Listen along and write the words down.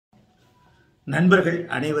நண்பர்கள்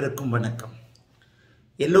அனைவருக்கும் வணக்கம்.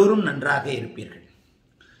 எல்லோரும் நன்றாக இருப்பீர்கள்.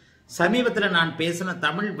 சமீபத்தில் நான் பேசின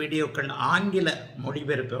தமிழ் வீடியோக்கள் ஆங்கில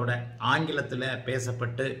மொழிபெயர்ப்போட ஆங்கிலத்தில்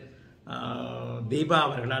பேசப்பட்டு தீபா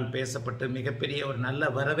அவர்களால் பேசப்பட்டு மிகப்பெரிய ஒரு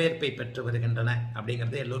நல்ல வரவேற்பை பெற்று வருகின்றன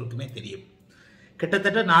அப்படிங்கிறது எல்லோருக்குமே தெரியும்.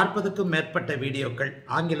 கிட்டத்தட்ட 40க்கும் மேற்பட்ட வீடியோக்கள்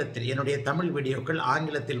ஆங்கிலத்தில், என்னுடைய தமிழ் வீடியோக்கள்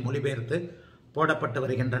ஆங்கிலத்தில் மொழிபெயர்த்து போடப்பட்டு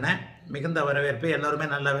வருகின்றன. மிகுந்த வரவேற்பை எல்லோருமே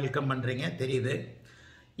நல்லா வெல்கம் பண்ணுறீங்க, தெரியுது.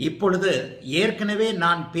 இப்பொழுது ஏற்கனவே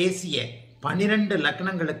நான் பேசிய 12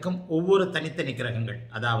 லக்னங்களுக்கும் ஒவ்வொரு தனித்தனி கிரகங்கள்,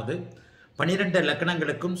 அதாவது 12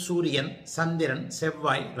 லக்னங்களுக்கும் சூரியன், சந்திரன்,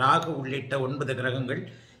 செவ்வாய், ராகு உள்ளிட்ட 9 கிரகங்கள்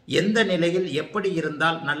எந்த நிலையில் எப்படி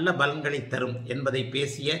இருந்தால் நல்ல பலன்களை தரும் என்பதை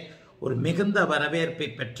பேசிய ஒரு மிகுந்த வரவேற்பை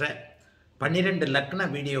பெற்ற 12 லக்ன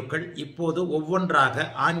வீடியோக்கள் இப்போது ஒவ்வொன்றாக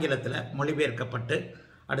ஆங்கிலத்தில் மொழிபெயர்க்கப்பட்டு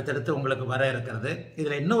அடுத்தடுத்து உங்களுக்கு வர இருக்கிறது.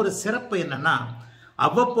 இதில் இன்னொரு சிறப்பு என்னன்னா,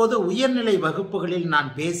 அவ்வப்போது உயர்நிலை வகுப்புகளில் நான்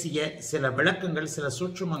பேசிய சில விளக்கங்கள், சில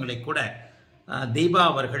சூட்சுமங்களை கூட தீபா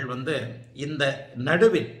அவர்கள் இந்த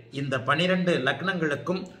நடுவில் இந்த 12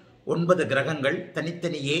 லக்னங்களுக்கும் 9 கிரகங்கள்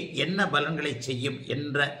தனித்தனியே என்ன பலன்களை செய்யும்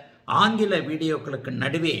என்ற ஆங்கில வீடியோக்களுக்கு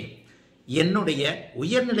நடுவே என்னுடைய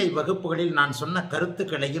உயர்நிலை வகுப்புகளில் நான் சொன்ன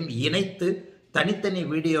கருத்துக்களையும் இணைத்து தனித்தனி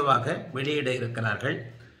வீடியோவாக வெளியிட இருக்கிறார்கள்.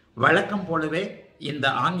 வழக்கம் போலவே இந்த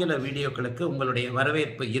ஆங்கில வீடியோக்களுக்கு உங்களுடைய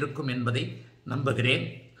வரவேற்பு இருக்கும் என்பதை நம்புகிறேன்.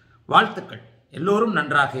 வாழ்த்துக்கள். எல்லோரும்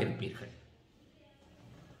நன்றாக இருப்பீர்கள்.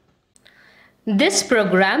 This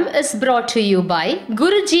program is brought to you by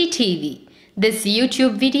GURUJI TV. This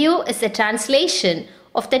YouTube video is a translation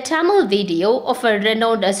of the Tamil video of a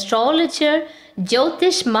renowned astrologer,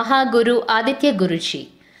 Jyotish Mahaguru Adityaguruji.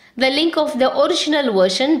 The link of the original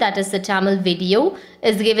version, that is the Tamil video,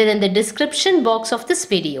 is given in the description box of this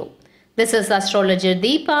video. This is astrologer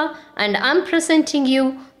Deepa and I'm presenting you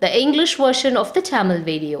the English version of the Tamil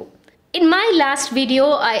video. In my last video,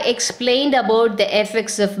 I explained about the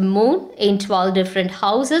effects of moon in 12 different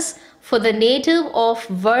houses for the native of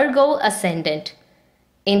Virgo Ascendant.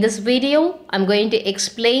 In this video, I'm going to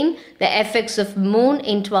explain the effects of moon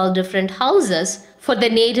in 12 different houses for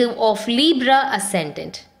the native of Libra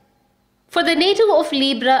Ascendant. For the native of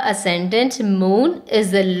Libra Ascendant, moon is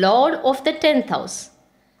the lord of the 10th house,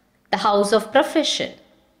 the house of profession.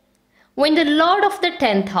 When the lord of the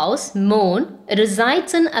 10th house, moon,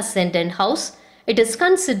 resides in ascendant house, it is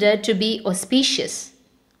considered to be auspicious.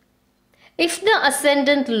 If the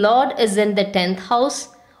ascendant lord is in the 10th house,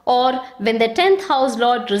 or when the 10th house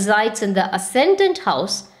lord resides in the ascendant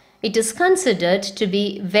house, it is considered to be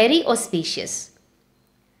very auspicious.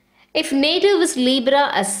 If native is Libra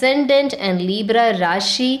Ascendant and Libra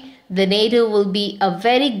Rashi, the native will be a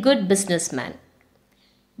very good businessman.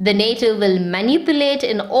 The native will manipulate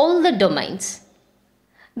in all the domains.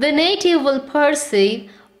 The native will perceive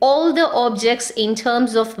all the objects in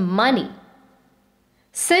terms of money.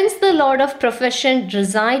 Since the lord of profession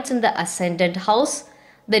resides in the ascendant house,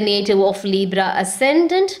 the native of Libra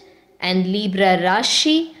Ascendant and Libra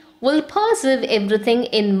Rashi will perceive everything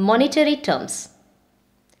in monetary terms.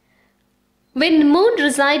 When moon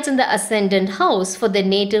resides in the ascendant house for the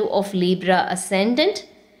native of Libra Ascendant,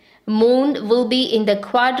 moon will be in the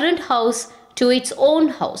quadrant house to its own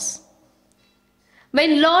house.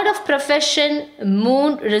 When lord of profession,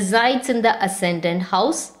 moon, resides in the ascendant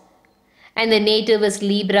house and the native is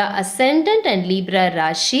Libra Ascendant and Libra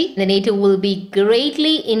Rashi, the native will be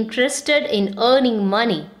greatly interested in earning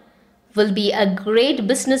money, will be a great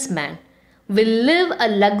businessman, will live a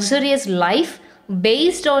luxurious life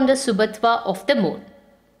based on the Subhatva of the moon.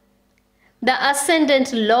 The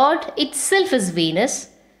ascendant lord itself is Venus,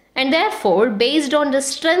 and therefore, based on the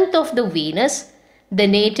strength of the Venus, the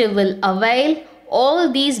native will avail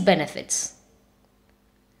all these benefits.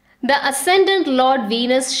 The ascendant Lord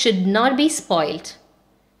Venus should not be spoiled.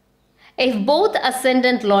 If both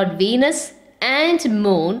ascendant Lord Venus and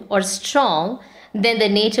moon are strong, then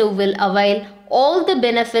the native will avail all the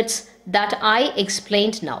benefits that I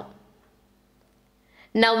explained now.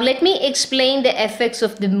 Now let me explain the effects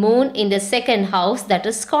of the moon in the second house, that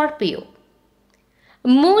is Scorpio.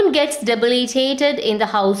 Moon gets debilitated in the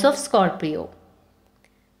house of Scorpio.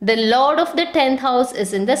 The lord of the 10th house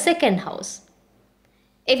is in the second house.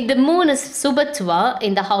 If the moon is Subhatva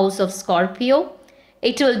in the house of Scorpio,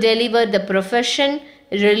 it will deliver the profession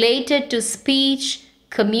related to speech,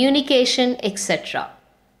 communication, etc.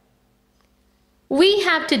 We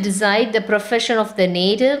have to decide the profession of the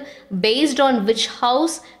native based on which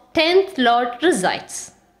house 10th lord resides.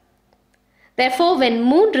 Therefore, when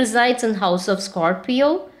moon resides in house of Scorpio,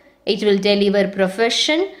 it will deliver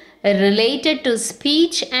profession related to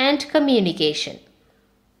speech and communication.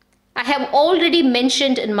 I have already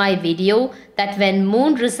mentioned in my video that when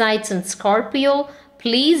moon resides in Scorpio,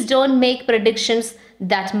 please don't make predictions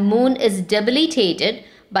that moon is debilitated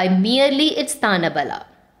by merely its Thanabala.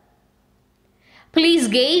 Please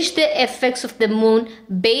gauge the effects of the moon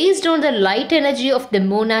based on the light energy of the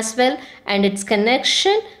moon as well and its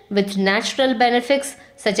connection with natural benefics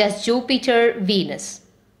such as Jupiter, Venus.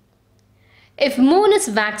 If moon is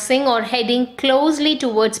waxing or heading closely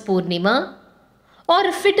towards Purnima, or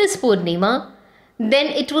if it is Purnima, then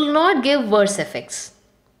it will not give worse effects.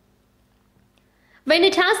 When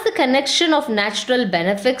it has the connection of natural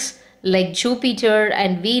benefics like Jupiter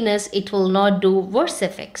and Venus, it will not do worse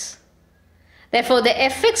effects. Therefore, the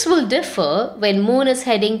effects will differ when moon is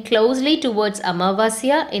heading closely towards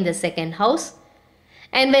Amavasya in the second house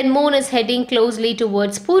and when moon is heading closely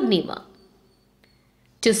towards Purnima.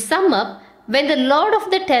 To sum up, when the Lord of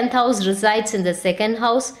the 10th house resides in the second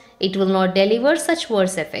house, it will not deliver such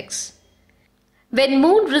worse effects. When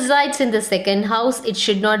moon resides in the second house, it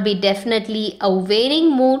should not be definitely a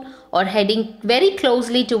waning moon or heading very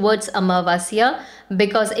closely towards Amavasya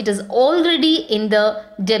because it is already in the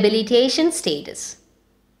debilitation status.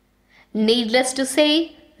 Needless to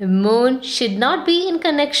say, moon should not be in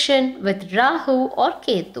connection with Rahu or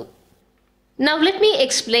Ketu. Now let me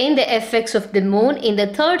explain the effects of the moon in the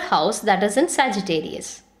third house, that is in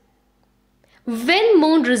Sagittarius. When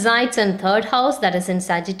moon resides in third house, that is in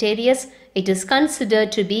Sagittarius, it is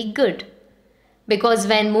considered to be good. Because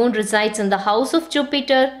when moon resides in the house of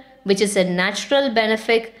Jupiter, which is a natural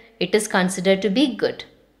benefic, it is considered to be good.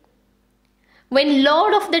 When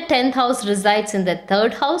Lord of the 10th house resides in the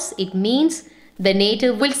third house, it means the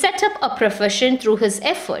native will set up a profession through his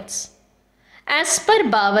efforts. As per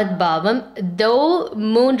Bhavat Bhavam, though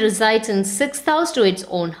moon resides in 6th house to its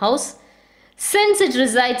own house, since it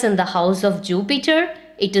resides in the house of Jupiter,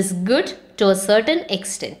 it is good to a certain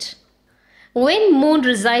extent. When moon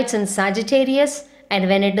resides in Sagittarius and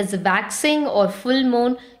when it is waxing or full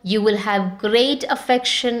moon, you will have great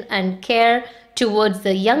affection and care towards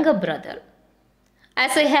the younger brother.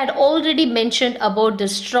 As I had already mentioned about the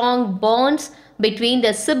strong bonds between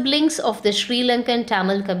the siblings of the Sri Lankan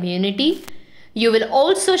Tamil community, you will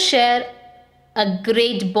also share a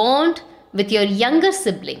great bond with your younger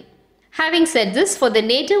sibling. Having said this, for the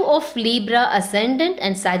native of Libra Ascendant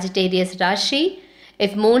and Sagittarius Rashi,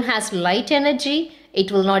 if moon has light energy,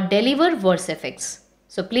 it will not deliver worse effects.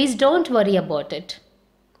 So please don't worry about it.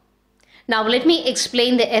 Now let me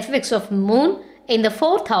explain the effects of moon in the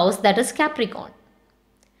fourth house, that is Capricorn.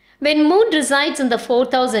 When moon resides in the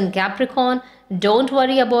fourth house in Capricorn, don't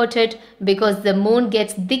worry about it because the moon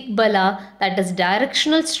gets Digbala, that is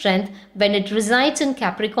directional strength, when it resides in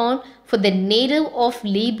Capricorn for the native of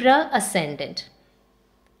Libra Ascendant.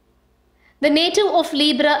 The native of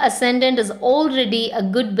Libra Ascendant is already a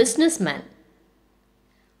good businessman.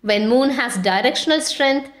 When moon has directional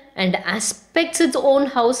strength and aspects its own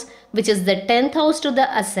house, which is the 10th house to the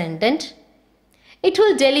Ascendant, it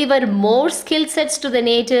will deliver more skill sets to the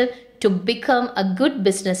native to become a good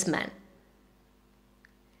businessman.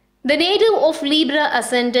 The native of Libra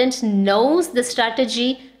Ascendant knows the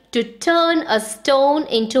strategy to turn a stone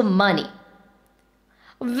into money.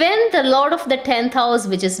 When the Lord of the 10th house,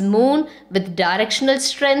 which is moon with directional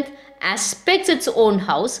strength, aspects its own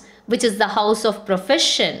house, which is the house of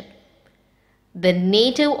profession, the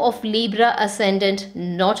native of Libra Ascendant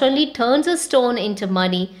not only turns a stone into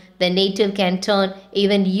money, the native can turn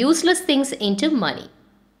even useless things into money.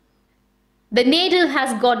 The native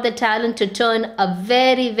has got the talent to turn a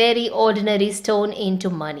very ordinary stone into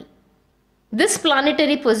money. This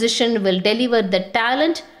planetary position will deliver the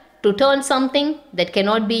talent to turn something that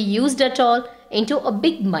cannot be used at all into a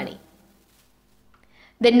big money.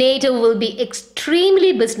 The native will be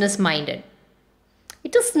extremely business-minded.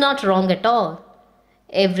 It is not wrong at all.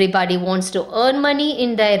 Everybody wants to earn money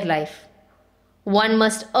in their life. One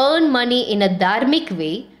must earn money in a dharmic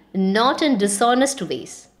way, not in dishonest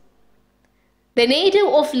ways. The native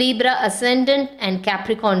of Libra Ascendant and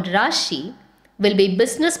Capricorn Rashi will be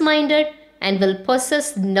business-minded and will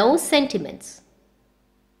possess no sentiments.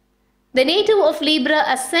 The native of Libra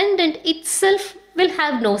Ascendant itself will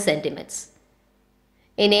have no sentiments.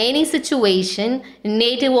 In any situation,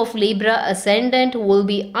 native of Libra Ascendant will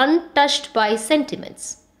be untouched by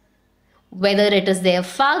sentiments. Whether it is their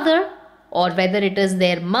father or whether it is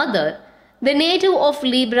their mother, the native of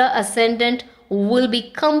Libra Ascendant will be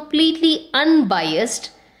completely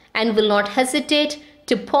unbiased and will not hesitate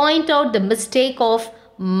to point out the mistake of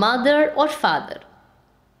mother or father.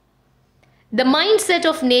 The mindset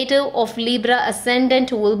of native of Libra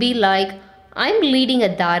Ascendant will be like, I'm leading a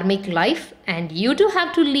dharmic life and you too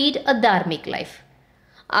have to lead a dharmic life.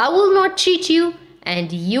 I will not cheat you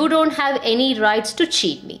and you don't have any rights to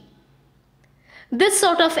cheat me. This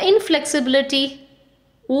sort of inflexibility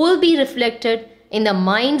will be reflected in the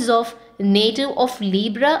minds of native of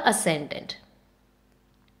Libra Ascendant.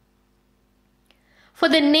 For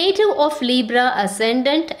the native of Libra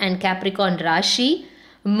Ascendant and Capricorn Rashi,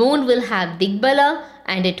 Moon will have Digbala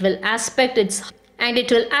and it will aspect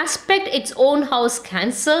its own house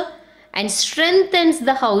Cancer and strengthens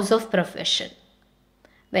the house of profession.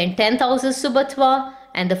 When 10th house is Subhatwa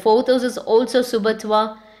and the 4th house is also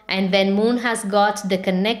Subhatwa, and when Moon has got the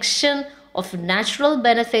connection of natural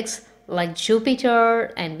benefits like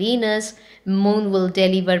Jupiter and Venus, Moon will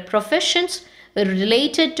deliver professions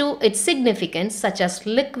related to its significance such as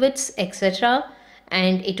liquids, etc.,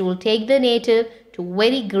 and it will take the native to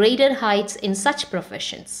very greater heights in such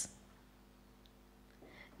professions.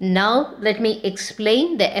 Now let me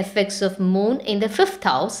explain the effects of Moon in the 5th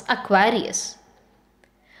house, Aquarius.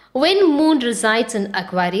 When Moon resides in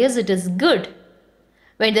Aquarius, it is good.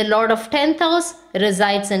 When the Lord of 10th house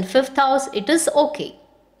resides in 5th house, it is okay.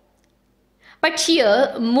 But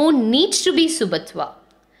here, Moon needs to be Subhatwa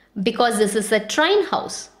because this is a trine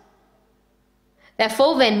house.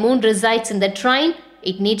 Therefore, when Moon resides in the trine,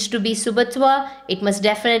 it needs to be Subhatwa. It must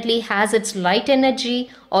definitely has its light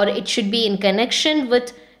energy, or it should be in connection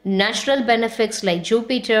with natural benefits like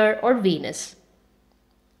Jupiter or Venus.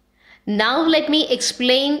 Now let me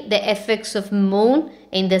explain the effects of Moon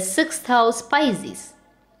in the 6th house, Pisces.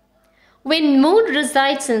 When Moon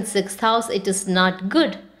resides in 6th house, it is not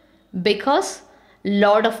good because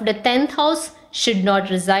Lord of the 10th house should not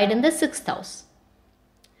reside in the 6th house.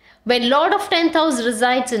 When Lord of 10th house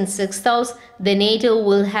resides in 6th house, the native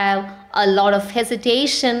will have a lot of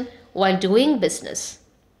hesitation while doing business.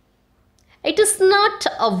 It is not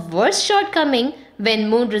a worse shortcoming when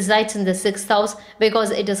Moon resides in the 6th house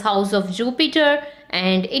because it is house of Jupiter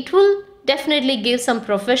and it will definitely give some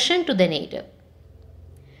profession to the native.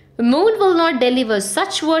 Moon will not deliver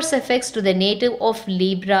such worse effects to the native of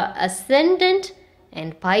Libra Ascendant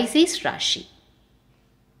and Pisces Rashi.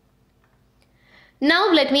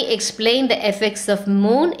 Now let me explain the effects of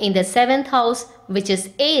Moon in the 7th house, which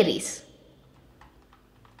is Aries.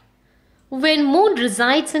 When Moon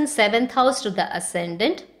resides in 7th house to the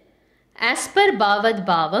Ascendant, as per Bhavad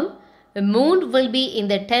Bhavam, Moon will be in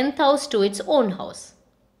the 10th house to its own house.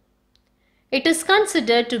 It is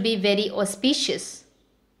considered to be very auspicious.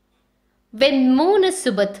 When Moon is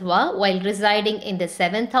Subhatwa while residing in the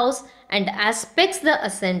 7th house and aspects the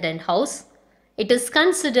Ascendant house, it is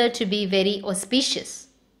considered to be very auspicious.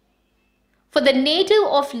 For the native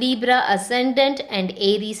of Libra Ascendant and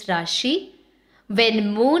Aries Rashi,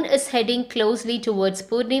 when Moon is heading closely towards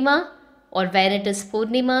Purnima or when it is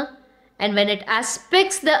Purnima and when it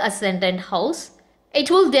aspects the Ascendant house, it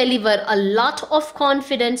will deliver a lot of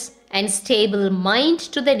confidence and stable mind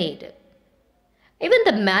to the native. Even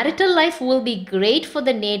the marital life will be great for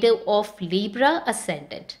the native of Libra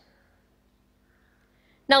Ascendant.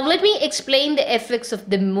 Now let me explain the effects of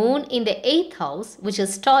the Moon in the 8th house, which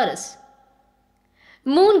is Taurus.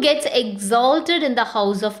 Moon gets exalted in the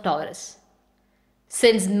house of Taurus.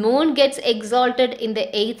 Since Moon gets exalted in the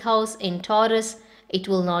 8th house in Taurus, it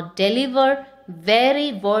will not deliver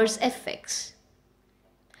very worse effects.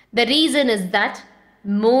 The reason is that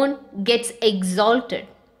Moon gets exalted.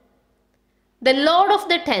 The Lord of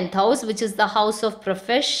the 10th house, which is the house of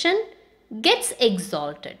profession, gets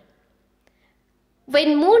exalted.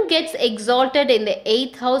 When Moon gets exalted in the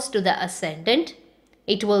 8th house to the Ascendant,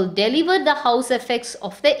 it will deliver the house effects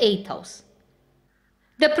of the 8th house.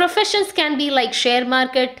 The professions can be like share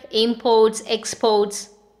market, imports,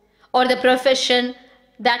 exports, or the profession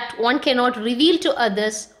that one cannot reveal to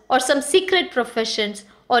others, or some secret professions,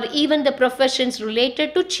 or even the professions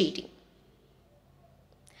related to cheating.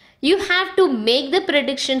 You have to make the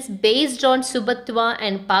predictions based on Subhatwa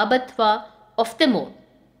and Pabhatva of the Moon.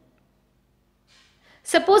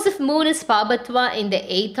 Suppose if Moon is Pabhatva in the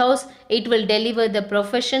 8th house, it will deliver the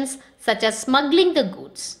professions such as smuggling the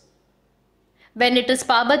goods. When it is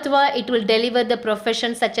Pabhatva, it will deliver the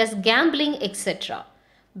professions such as gambling, etc.,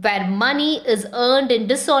 where money is earned in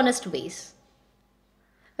dishonest ways.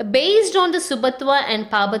 Based on the Subhatva and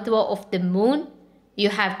Pabhatva of the Moon, you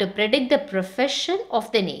have to predict the profession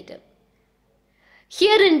of the native.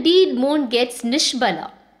 Here indeed Moon gets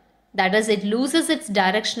Nishbala, that is, it loses its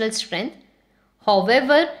directional strength.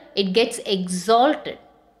 However, it gets exalted.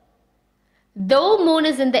 Though Moon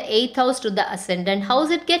is in the 8th house to the Ascendant house,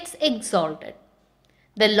 it gets exalted.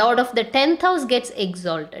 The Lord of the 10th house gets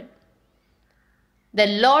exalted. The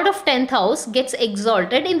Lord of 10th house gets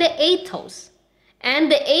exalted in the 8th house.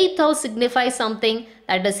 And the 8th house signifies something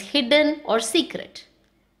that is hidden or secret.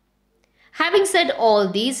 Having said all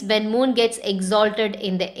these, when moon gets exalted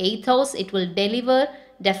in the 8th house, it will deliver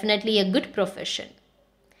definitely a good profession.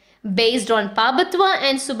 Based on Pabatwa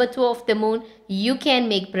and Subatwa of the moon, you can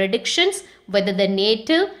make predictions whether the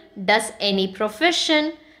native does any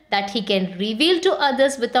profession that he can reveal to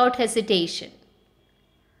others without hesitation.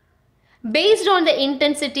 Based on the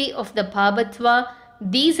intensity of the Pabatwa,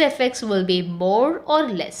 these effects will be more or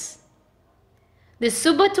less. The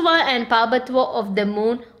Subatwa and Pabatwa of the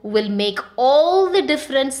moon will make all the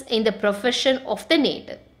difference in the profession of the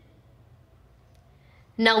native.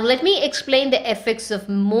 Now let me explain the effects of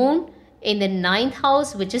moon in the 9th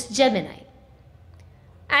house, which is Gemini.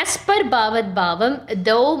 As per Bhavat Bhavam,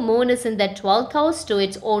 though moon is in the 12th house to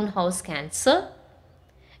its own house Cancer,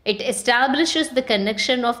 it establishes the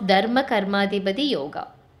connection of Dharma Karmadipati Yoga.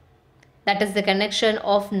 That is the connection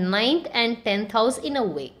of 9th and 10th house in a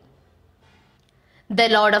way. The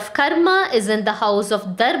Lord of Karma is in the house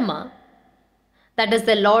of Dharma. That is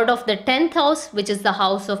the Lord of the 10th house, which is the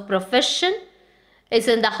house of profession, is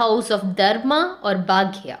in the house of Dharma or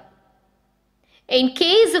Bhagya. In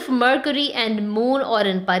case of Mercury and Moon or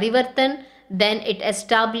in Parivartan, then it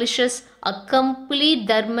establishes a complete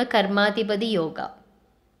Dharma Karmadipati Yoga.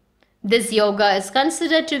 This yoga is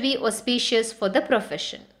considered to be auspicious for the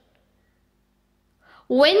profession.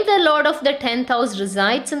 When the Lord of the 10th house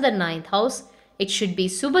resides in the 9th house, it should be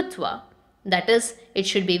Subatwa, that is, it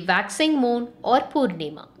should be waxing moon or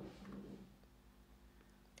Purnima.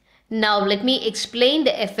 Now let me explain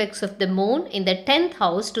the effects of the moon in the 10th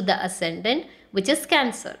house to the ascendant, which is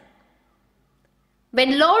Cancer.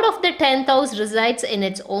 When Lord of the 10th house resides in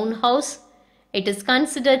its own house, it is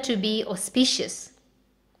considered to be auspicious.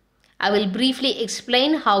 I will briefly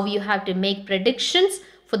explain how you have to make predictions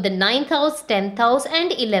for the 9th house, 10th house and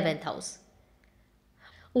 11th house.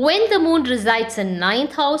 When the moon resides in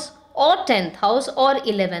 9th house or 10th house or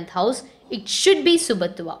 11th house, it should be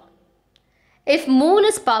Subatwa. If moon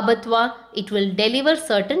is Pabatwa, it will deliver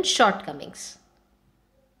certain shortcomings.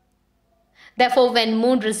 Therefore, when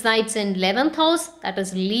moon resides in 11th house, that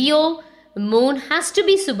is Leo, moon has to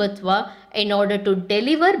be Subatwa in order to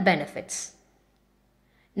deliver benefits.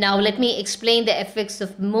 Now let me explain the effects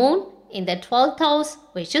of moon in the 12th house,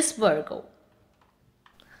 which is Virgo.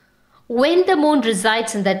 When the moon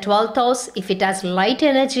resides in the 12th house, if it has light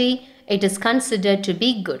energy, it is considered to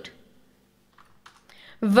be good.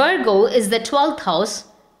 Virgo is the 12th house,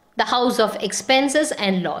 the house of expenses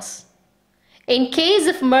and loss. In case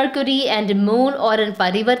of Mercury and Moon or in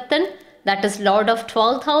Parivartan, that is Lord of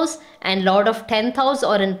 12th house and Lord of 10th house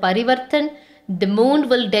or in Parivartan, the moon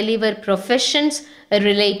will deliver professions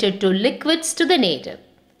related to liquids to the native.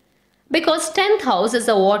 Because 10th house is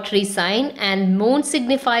a watery sign and moon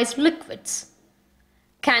signifies liquids.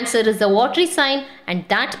 Cancer is a watery sign and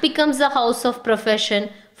that becomes the house of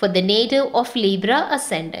profession for the native of Libra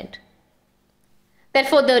Ascendant.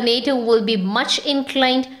 Therefore, the native will be much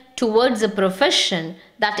inclined towards a profession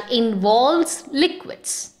that involves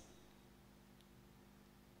liquids.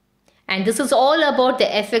 And this is all about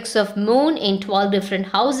the effects of moon in 12 different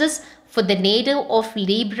houses for the native of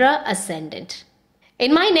Libra Ascendant.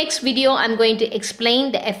 In my next video, I'm going to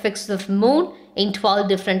explain the effects of moon in 12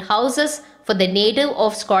 different houses for the native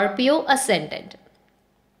of Scorpio Ascendant.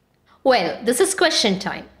 Well, this is question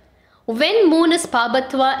time. When moon is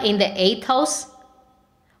Pabatwa in the 8th house,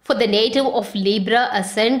 for the native of Libra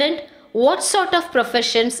Ascendant, what sort of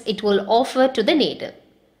professions it will offer to the native?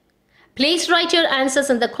 Please write your answers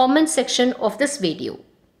in the comment section of this video.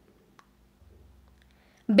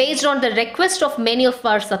 Based on the request of many of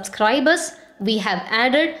our subscribers, we have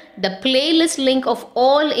added the playlist link of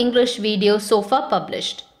all English videos so far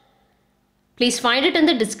published. Please find it in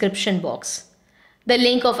the description box. The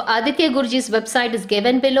link of Aditya Guruji's website is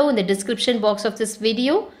given below in the description box of this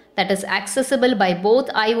video, that is accessible by both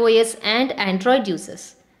iOS and Android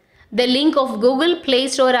users. The link of Google Play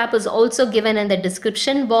Store app is also given in the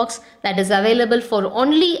description box, that is available for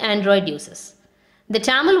only Android users. The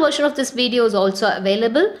Tamil version of this video is also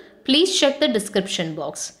available. Please check the description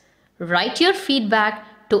box. Write your feedback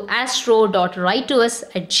to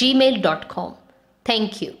astro.writetous@gmail.com.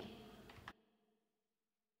 Thank you.